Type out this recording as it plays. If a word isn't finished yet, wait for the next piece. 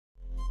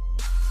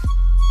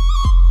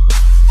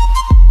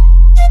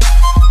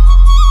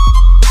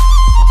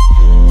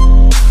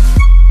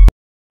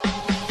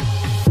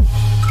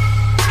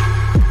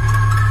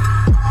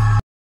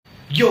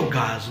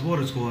guys, what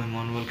is going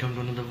on? Welcome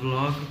to another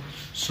vlog.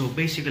 So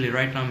basically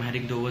right now I'm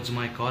heading towards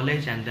my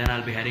college, and then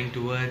I'll be heading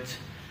towards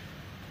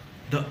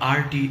the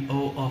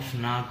RTO of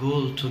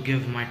Nagul to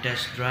give my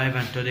test drive,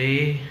 and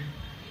today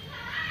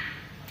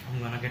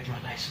I'm gonna get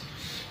my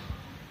license.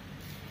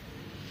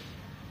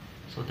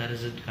 So that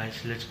is it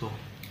guys, let's go.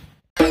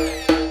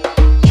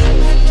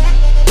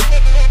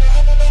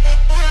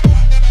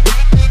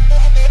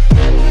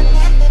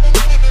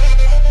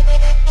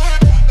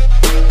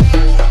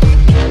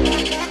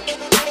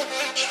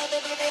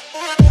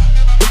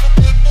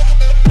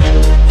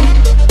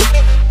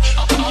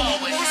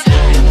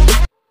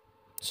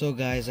 So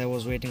guys, I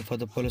was waiting for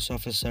the police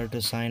officer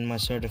to sign my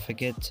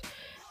certificate,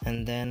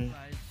 and then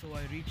so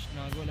I reached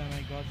Nagul and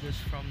I got this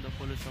from the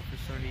police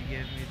officer. He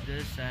gave me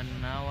this, and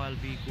now I'll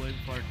be going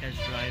for a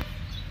test drive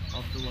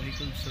of the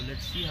vehicle. So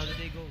let's see how the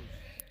day goes.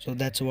 So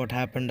that's what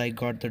happened. I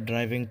got the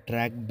driving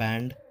track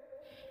band.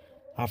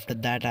 After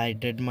that I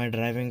did my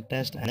driving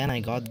test, and then I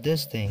got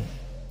this thing,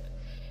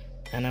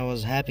 and I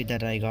was happy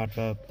that I got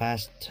a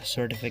passed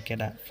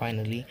certificate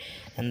finally.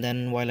 And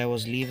then while I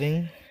was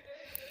leaving,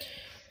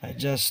 I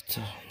just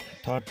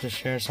thought to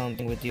share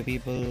something with you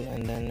people,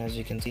 and then as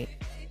you can see,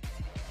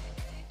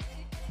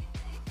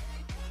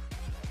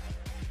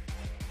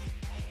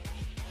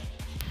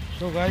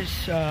 so guys,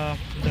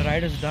 the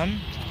ride is done.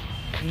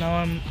 Now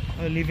I'm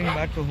leaving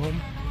back to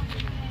home.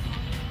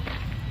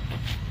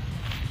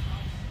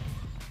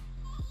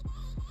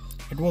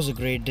 It was a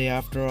great day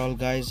after all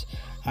guys.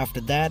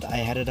 After that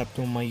I headed up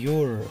to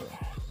Mayur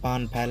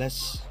Pan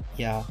Palace,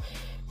 yeah,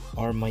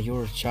 or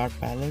Mayur Chaat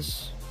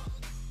Palace,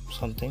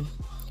 something.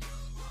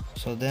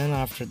 So then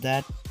after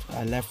that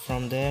I left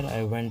from there.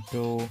 I went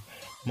to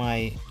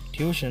my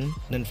tuition.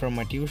 Then from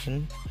my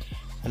tuition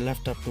I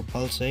left up to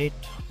Pulsate,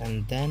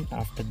 and then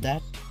after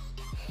that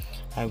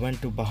I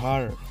went to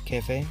Bahar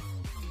Cafe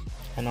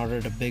and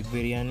ordered a big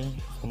biryani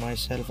for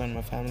myself and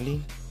my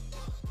family,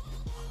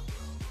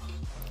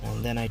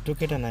 and then I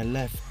took it and I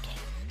left.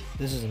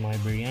 This is my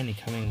biryani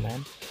coming,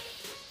 man.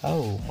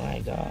 Oh my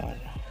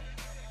god.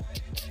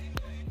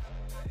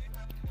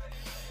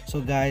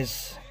 So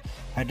guys,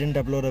 I didn't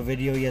upload a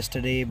video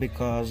yesterday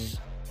because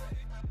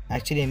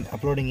actually I'm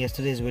uploading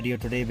yesterday's video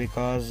today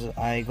because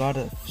I got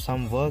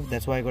some work.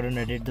 That's why I couldn't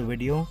edit the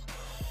video.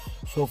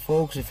 So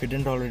folks, if you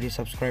didn't already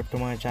subscribe to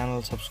my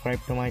channel,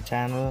 subscribe to my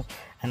channel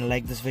and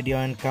like this video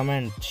and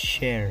comment,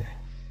 share.